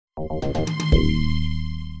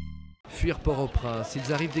Fuir Port-au-Prince,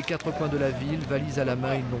 ils arrivent des quatre coins de la ville, valises à la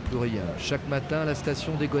main, ils n'ont plus rien. Chaque matin, à la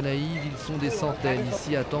station des Gonaïves, ils sont des centaines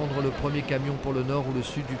ici à attendre le premier camion pour le nord ou le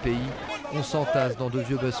sud du pays. On s'entasse dans de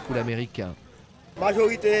vieux bus schools américains. La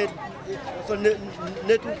majorité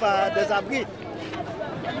ne trouve pas des abris.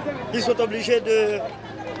 Ils sont obligés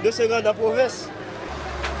de se rendre en province.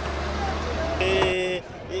 Et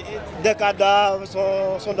des cadavres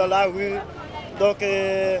sont dans la rue. Donc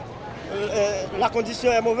la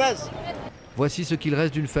condition est mauvaise. Voici ce qu'il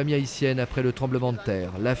reste d'une famille haïtienne après le tremblement de terre.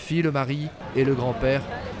 La fille, le mari et le grand-père.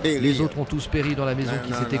 Les autres ont tous péri dans la maison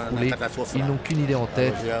qui s'est écroulée. Ils n'ont qu'une idée en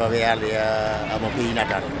tête. Je vais aller à mon pays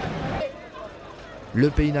natal. Le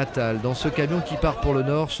pays natal. Dans ce camion qui part pour le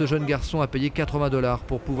nord, ce jeune garçon a payé 80 $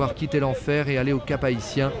 pour pouvoir quitter l'enfer et aller au Cap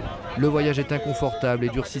haïtien. Le voyage est inconfortable et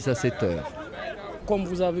dure 6 à 7 heures. Comme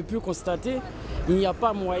vous avez pu constater, il n'y a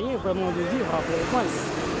pas moyen vraiment de vivre à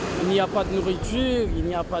Port-au-Prince. Il n'y a pas de nourriture, il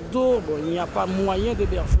n'y a pas d'eau, il n'y a pas moyen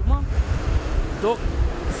d'hébergement. Donc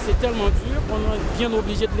c'est tellement dur qu'on est bien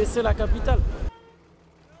obligé de laisser la capitale.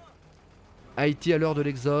 Haïti à l'heure de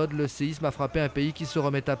l'exode, le séisme a frappé un pays qui se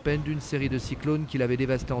remet à peine d'une série de cyclones qu'il avait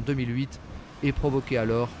dévasté en 2008 et provoqué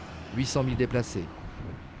alors 800 000 déplacés.